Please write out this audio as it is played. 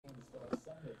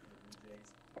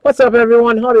What's up,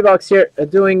 everyone? HOBBYBOX here,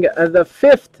 doing the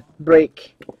fifth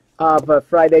break of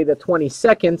Friday the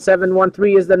 22nd.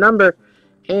 713 is the number,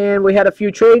 and we had a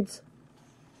few trades.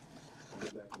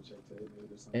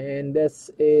 And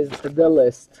this is the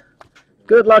list.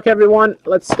 Good luck, everyone.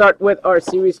 Let's start with our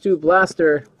Series 2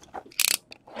 Blaster.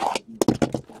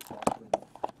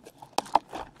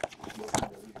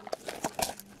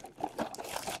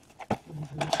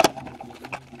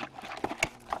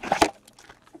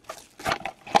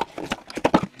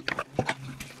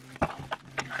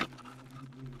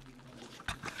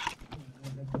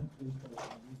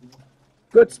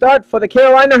 Good start for the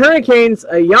Carolina Hurricanes.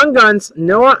 Young Guns,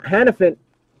 Noah Hannafin.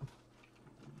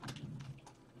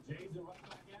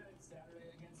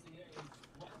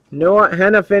 Noah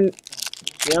Hannafin,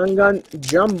 Young Gun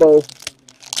Jumbo.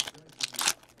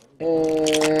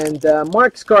 And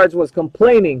Mark's Cards was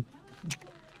complaining.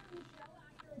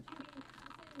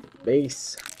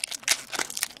 Base.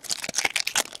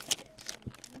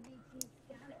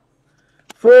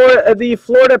 For the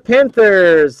Florida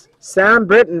Panthers, Sam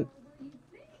Britton.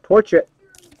 Portrait.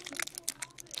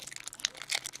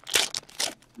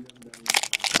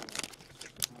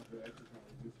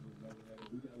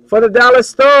 For the Dallas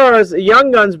Stars,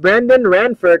 Young Guns, Brendan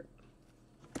Ranford.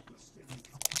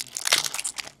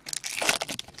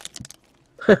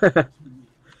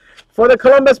 For the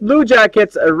Columbus Blue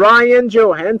Jackets, Ryan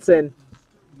Johansson.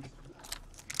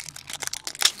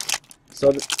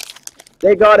 So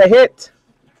they got a hit.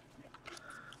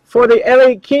 For the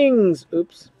LA Kings,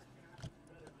 oops.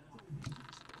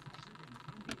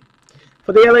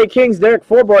 For the LA Kings, Derek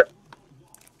Forbort.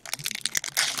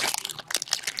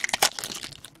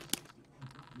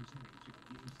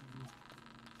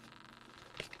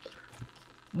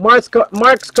 Mark's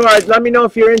Cards, let me know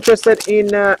if you're interested in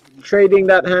trading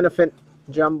that Hannafin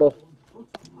Jumbo.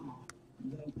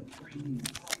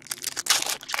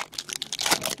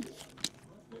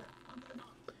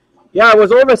 Yeah, it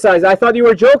was oversized. I thought you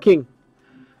were joking.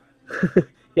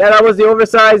 Yeah, that was the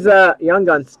oversized Young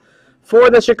Guns. For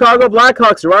the Chicago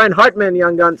Blackhawks, Ryan Hartman,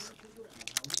 Young Guns.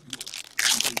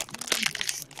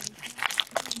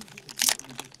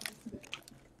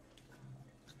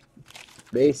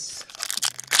 Base.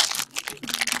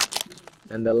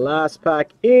 And the last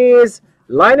pack is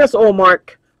Linus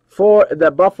Olmark for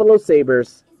the Buffalo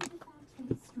Sabres.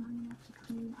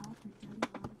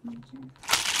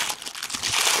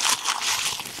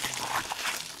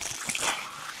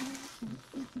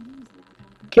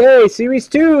 Okay, Series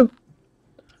 2.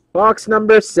 Box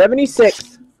number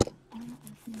 76.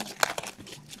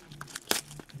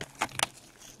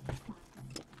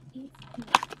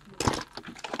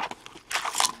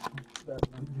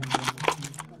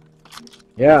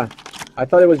 Yeah, I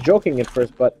thought it was joking at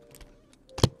first, but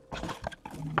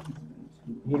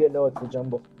he didn't know it's a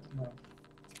jumbo.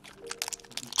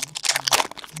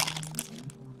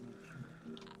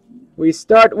 We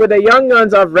start with the Young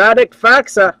Guns of Radek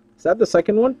Faksa. Is that the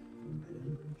second one?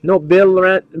 No,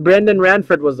 Brendan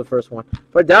Ranford was the first one.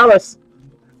 For Dallas.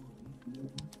 No,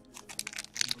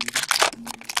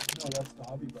 that's the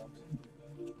hobby box.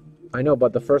 I know,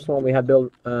 but the first one we had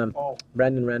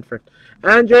Brendan Ranford.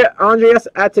 Andreas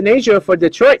Atanasio for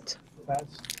Detroit.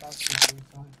 That's a good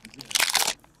sign.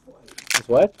 Is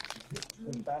what?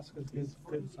 That's a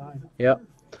good sign. Yeah.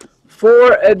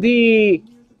 For the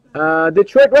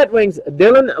Detroit Red Wings,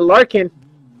 Dylan Larkin.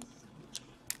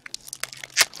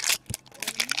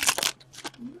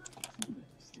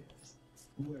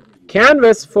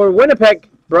 Canvas for Winnipeg,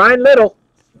 Brian Little.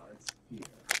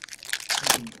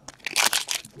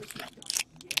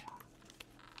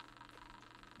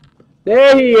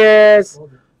 There he is.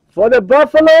 For the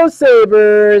Buffalo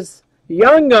Sabres,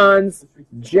 Young Guns,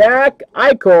 Jack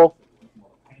Eichel.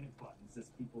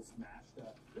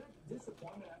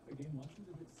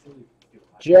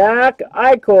 Jack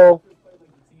Eichel.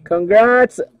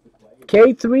 Congrats,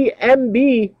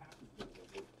 K3MB.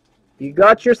 You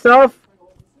got yourself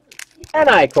an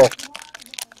Eichel.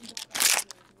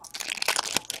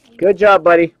 Good job,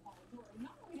 buddy.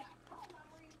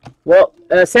 Well,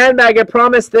 Sandbagger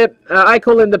promised that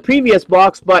Eichel in the previous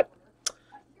box, but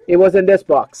it was in this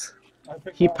box.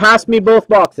 He passed me both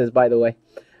boxes, by the way.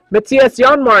 Matthias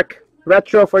Janmark,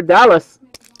 retro for Dallas.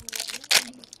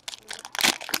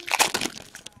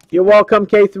 You're welcome,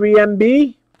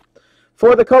 K3MB.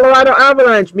 For the Colorado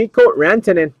Avalanche, Mikko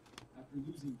Rantanen.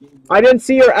 I didn't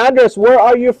see your address. Where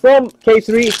are you from,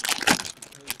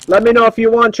 K3? Let me know if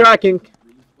you want tracking.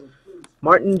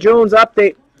 Martin Jones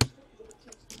update.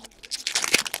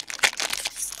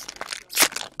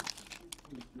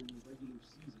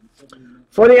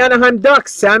 For the Anaheim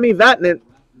Ducks, Sammy Vatanen.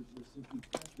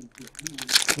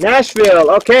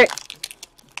 Nashville. Okay.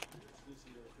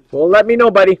 Well, let me know,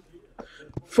 buddy.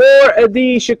 For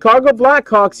the Chicago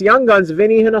Blackhawks, Young Guns,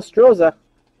 Vinny Hinostroza.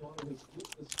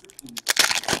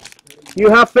 You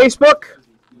have Facebook?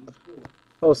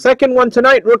 Oh, second one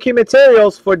tonight, rookie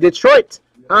materials for Detroit,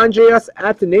 Andreas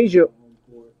Athanasiou.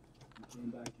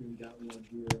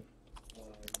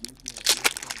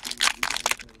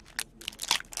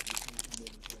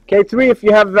 K3, if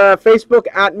you have Facebook,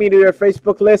 add me to your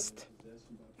Facebook list,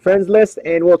 friends list,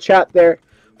 and we'll chat there.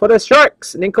 For the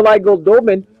Sharks, Nikolai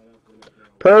Goldobin.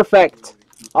 Perfect.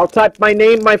 I'll type my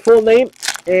name, my full name,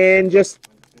 and just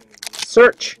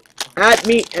search, add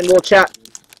me, and we'll chat.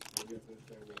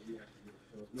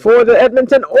 For the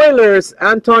Edmonton Oilers,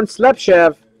 Anton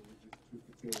Slepchev.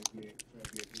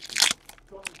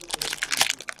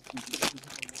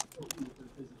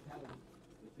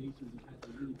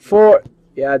 For,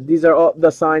 yeah, these are all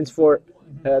the signs for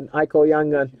an Iko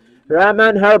Young Gun.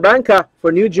 Raman Harabanka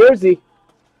for New Jersey.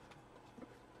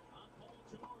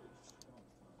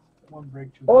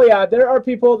 Oh yeah, there are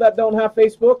people that don't have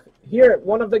Facebook. Here,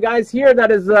 one of the guys here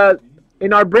that is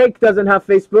in our break doesn't have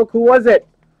Facebook. Who was it?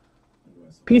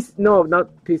 No, not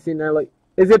PC Nelly.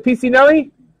 Is it PC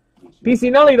Nelly? PC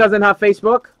Nelly doesn't have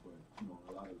Facebook.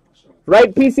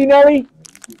 Right, PC Nelly?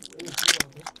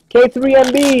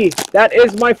 K3MB. That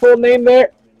is my full name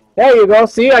there. There you go.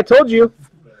 See, I told you.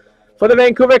 For the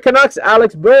Vancouver Canucks,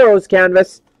 Alex Burrows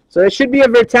canvas. So there should be a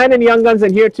Virtanen Young Guns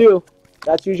in here too.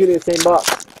 That's usually the same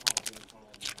box.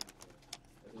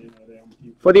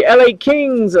 For the LA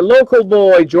Kings, a local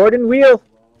boy, Jordan Wheel.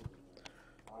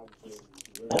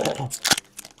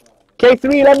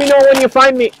 K3, let me know when you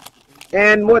find me.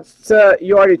 And what's,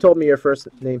 you already told me your first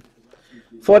name.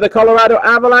 For the Colorado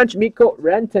Avalanche, Mikko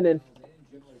Rantanen.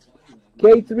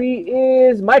 K3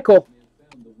 is Michael.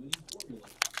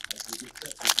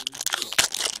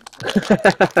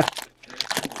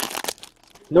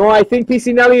 No, I think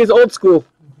PC Nelly is old school.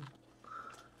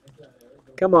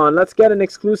 Come on, let's get an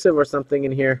exclusive or something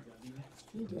in here.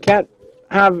 Can't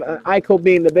have Iko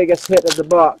being the biggest hit of the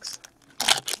box.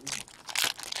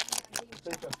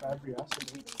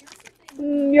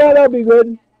 Yeah, that'd be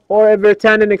good. Or a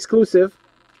Virtanen exclusive.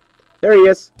 There he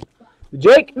is.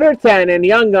 Jake Virtanen,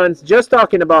 Young Guns. Just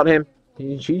talking about him.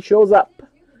 He shows up.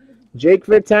 Jake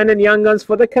Virtanen, Young Guns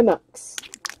for the Canucks.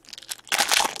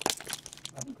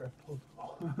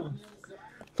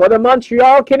 For the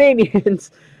Montreal Canadiens,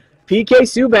 PK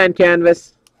Subban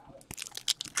canvas.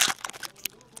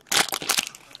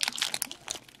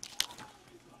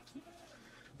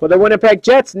 For the Winnipeg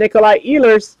Jets, Nikolai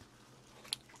Ehlers.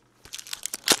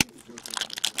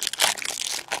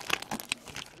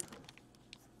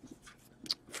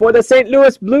 For the St.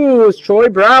 Louis Blues, Troy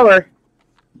Brouwer.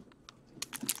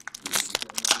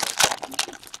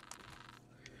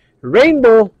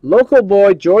 Rainbow, local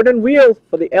boy, Jordan Wheel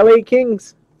for the LA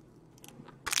Kings.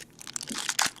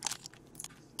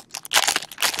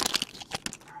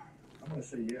 I'm going to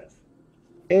say yes.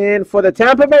 And for the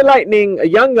Tampa Bay Lightning, a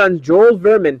Young Gun, Joel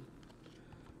Vermin.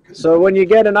 So when you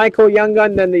get an Iko Young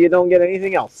Gun, then you don't get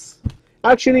anything else.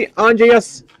 Actually,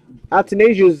 Andreas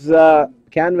Athanasiou's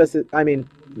canvas,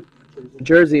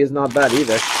 jersey is not bad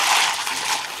either.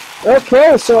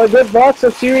 Okay, so a good box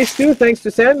of Series 2 thanks to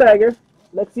Sandbagger.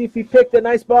 Let's see if he picked a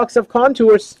nice box of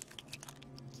contours.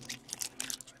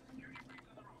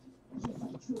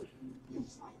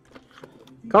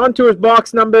 Contours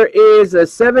box number is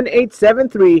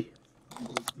 7873.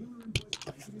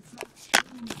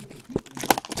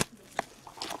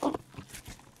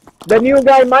 The new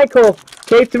guy, Michael,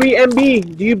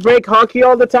 K3MB. Do you break hockey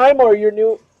all the time or you're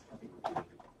new?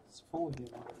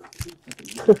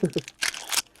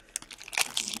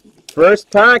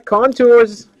 First pack,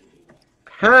 contours.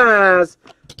 Has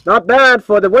not bad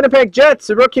for the Winnipeg Jets,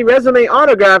 a rookie resume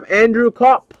autograph, Andrew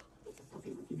Kopp.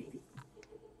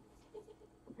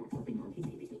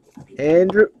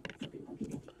 Andrew.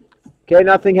 Okay,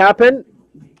 nothing happened.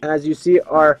 As you see,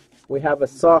 we have a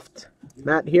soft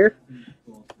mat here.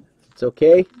 It's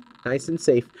okay, nice and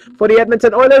safe. For the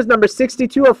Edmonton Oilers, number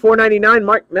 62 of 499,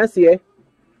 Mark Messier.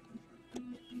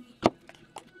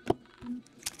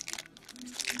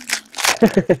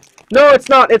 No, it's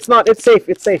not. It's not. It's safe.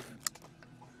 It's safe.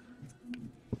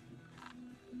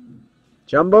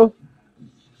 Jumbo.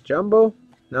 Jumbo.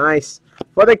 Nice.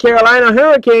 For the Carolina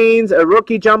Hurricanes, a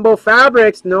rookie jumbo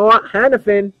fabrics, Noah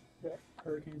Hannafin. Yeah,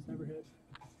 Hurricanes never hit.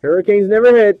 Hurricanes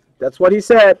never hit. That's what he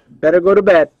said. Better go to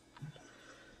bed.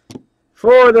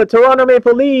 For the Toronto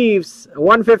Maple Leafs,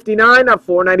 159 of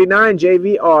 499,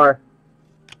 JVR.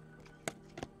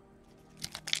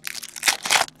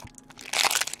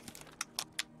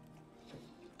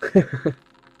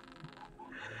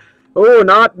 Oh,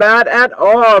 not bad at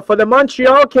all. For the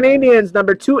Montreal Canadiens,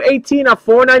 number 218 of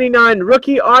 499,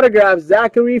 rookie autograph,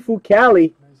 Zachary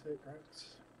Fucale. Nice hit,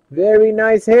 Rex. Very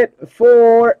nice hit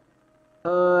for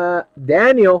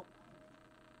Daniel.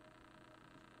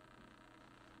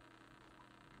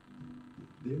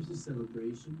 There's a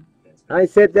celebration.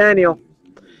 Nice hit, Daniel.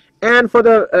 And for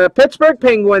the Pittsburgh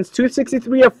Penguins,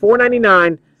 263 of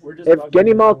 499, We're just Evgeny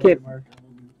bugging Malkin. Mark.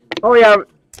 Oh, yeah.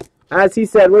 As he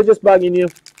said, we're just bugging you.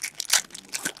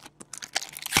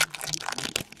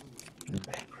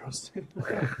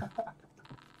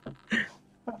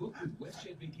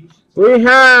 We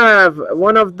have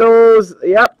one of those,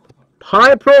 yep,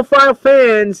 high-profile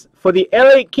fans for the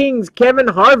LA Kings, Kevin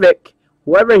Harvick,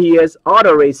 whoever he is,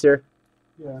 auto racer.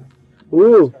 Yeah.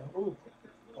 Ooh, Ooh.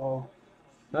 Oh.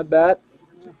 not bad.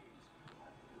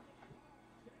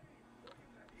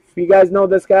 You guys know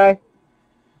this guy?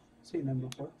 Seen him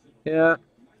before. Yeah.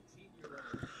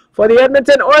 For the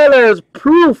Edmonton Oilers,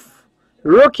 proof,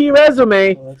 rookie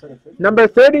resume, Oh, that's at a 50. number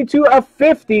 32 of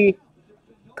 50,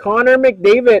 Connor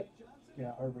McDavid.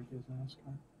 Yeah, Harvick is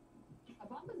NASCAR. A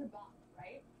bump is a bump,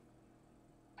 right?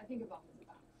 I think a bump is a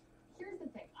bump. Here's the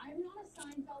thing. I'm not a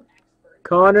Seinfeld expert.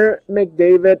 Connor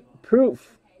McDavid,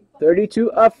 proof,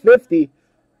 32 of 50,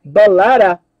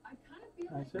 Balada. I kind of feel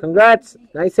Nice hit. Congrats,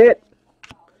 nice hit.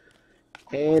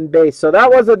 And base. So that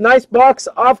was a nice box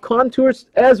of contours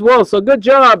as well. So good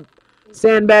job,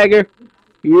 Sandbagger.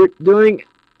 You're doing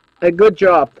a good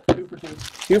job. 2 for 2.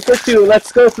 2 for 2.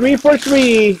 Let's go 3 for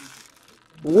 3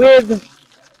 with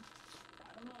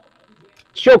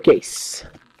Showcase.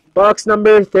 Box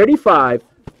number 35.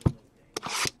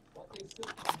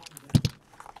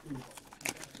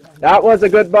 That was a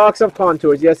good box of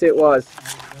contours. Yes, it was.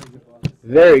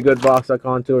 Very good box of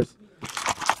contours.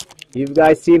 You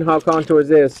guys seen how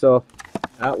contours is, so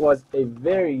that was a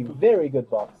very, very good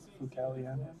box. Fucale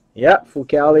and him. Yeah,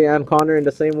 Fucale and Connor in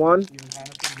the same one. Even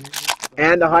Hannafin.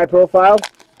 And the high profile.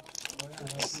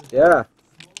 Yeah,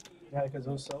 Yeah, because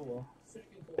those sell well.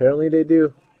 apparently they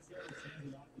do.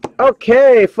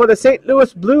 Okay, for the St.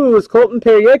 Louis Blues, Colton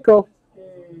Perieko.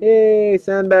 Hey,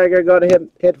 Sandbagger got a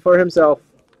hit for himself.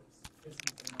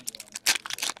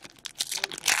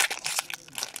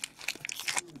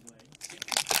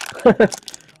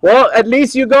 Well, at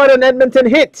least you got an Edmonton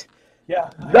hit.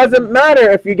 Yeah. Doesn't matter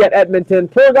if you get Edmonton.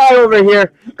 Poor guy over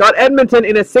here got Edmonton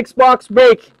in a 6-box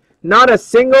break. Not a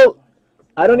single.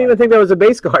 I don't even think there was a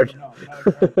base card. No,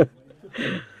 not a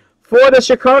For the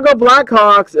Chicago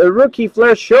Blackhawks, a rookie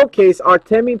Flair showcase,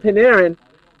 Artemi Panarin.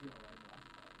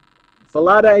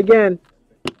 Balada again.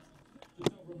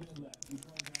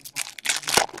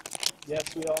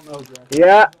 Yes, we all know, Greg.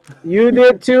 Yeah, you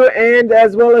did too, and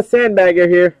as well as Sandbagger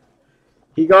here.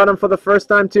 He got him for the first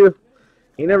time too.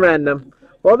 In a random.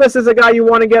 Well, this is a guy you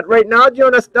want to get right now.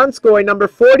 Jonas Donskoy, number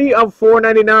 40 of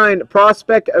 499.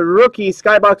 Prospect rookie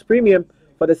Skybox Premium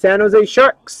for the San Jose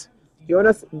Sharks.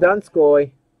 Jonas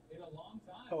Donskoy.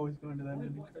 Always going to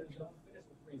them.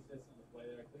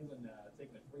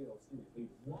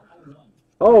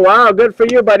 Oh, wow. Good for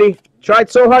you, buddy. Tried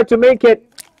so hard to make it.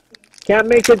 Can't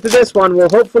make it to this one. We'll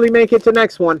hopefully make it to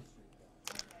next one.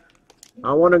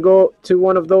 I want to go to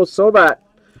one of those so bad.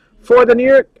 For the New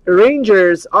York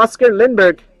Rangers, Oscar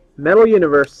Lindbergh, Metal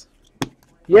Universe.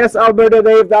 Yes, Alberta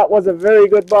Dave, that was a very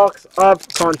good box of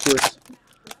contours.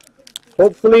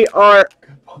 Hopefully our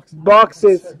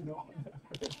boxes...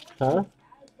 Huh?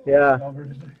 Yeah.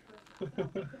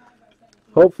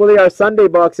 Hopefully our Sunday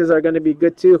boxes are going to be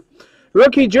good too.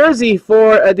 Rookie jersey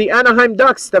for the Anaheim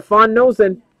Ducks, Stefan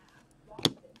Nosen.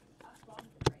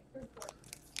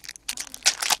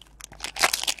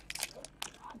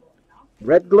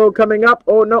 Red glow coming up.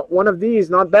 Oh, no, one of these.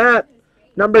 Not bad.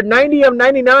 Number 90 of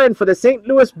 99 for the St.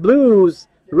 Louis Blues.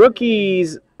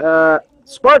 Rookies,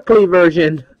 sparkly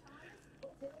version.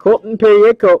 Colton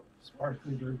Perieko.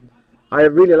 Sparkly version. I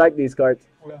really like these cards.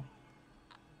 Yeah.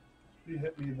 You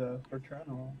hit me the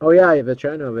Bertrano. Oh, yeah, I have a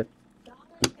Vetrano of it.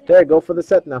 There, go for the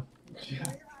set now. Yeah.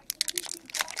 I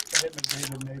hit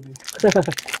McDavid maybe.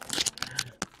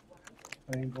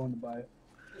 I ain't going to buy it.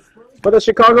 For the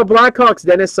Chicago Blackhawks,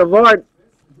 Dennis Savard.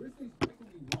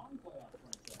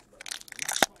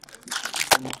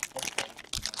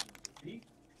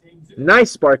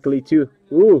 Nice sparkly too.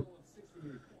 Ooh.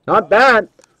 Not bad.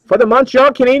 For the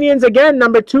Montreal Canadiens again,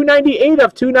 number 298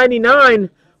 of 299.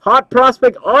 Hot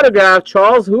prospect autograph,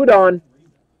 Charles Hudon.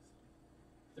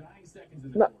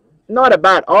 Not a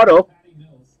bad auto.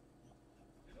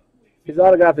 His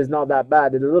autograph is not that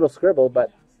bad. It's a little scribble,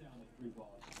 but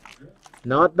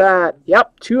not bad.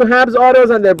 Yep, 2 Habs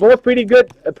autos, and they're both pretty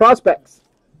good prospects.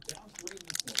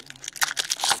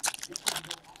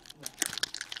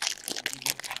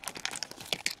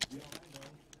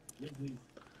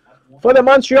 For the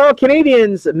Montreal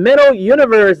Canadiens, Middle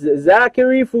Universe,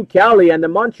 Zachary Fucali, and the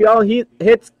Montreal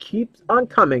hits keeps on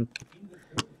coming.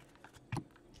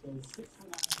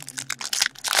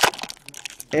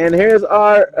 And here's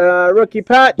our rookie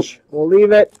patch. We'll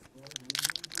leave it.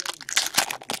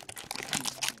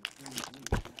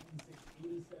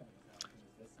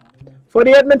 For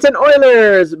the Edmonton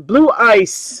Oilers, Blue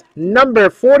Ice, number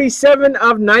 47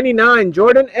 of 99,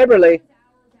 Jordan Eberle.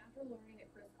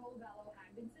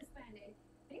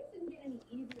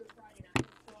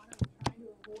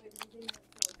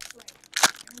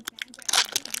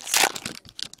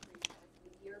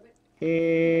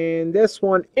 And this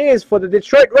one is for the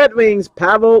Detroit Red Wings,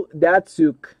 Pavel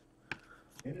Datsyuk.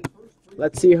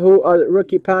 Let's see who our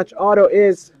rookie patch auto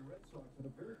is.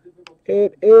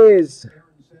 It is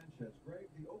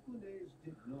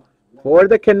for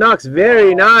the Canucks.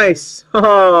 Very nice.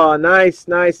 Oh, nice,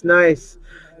 nice, nice.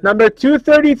 Number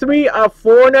 233 of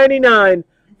 499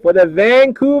 for the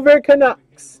Vancouver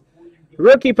Canucks.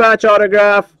 Rookie patch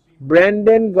autograph,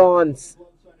 Brendan Gaunce.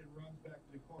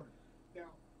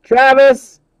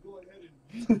 Travis.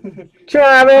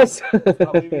 Travis.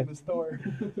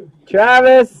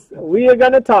 Travis, we are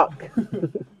going to talk.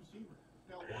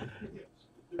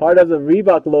 Part of the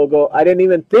Reebok logo. I didn't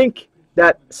even think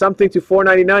that something to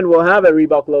 $4.99 will have a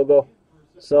Reebok logo.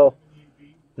 So,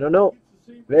 no.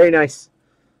 Very nice.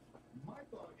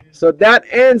 So that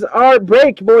ends our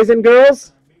break, boys and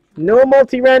girls. No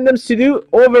multi-randoms to do.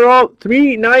 Overall,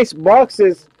 3 nice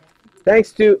boxes.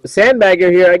 Thanks to Sandbagger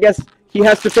here. I guess he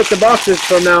has to pick the boxes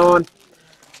from now on.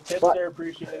 Tips there,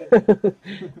 appreciate it.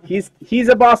 He's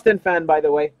a Boston fan, by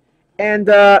the way. And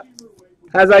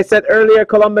as I said earlier,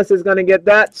 Columbus is going to get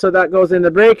that. So that goes in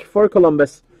the break for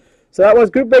Columbus. So that was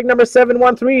group break number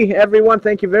 713. Everyone,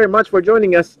 thank you very much for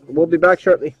joining us. We'll be back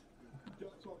shortly.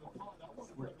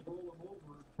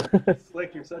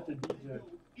 Slick, you're such a DJ.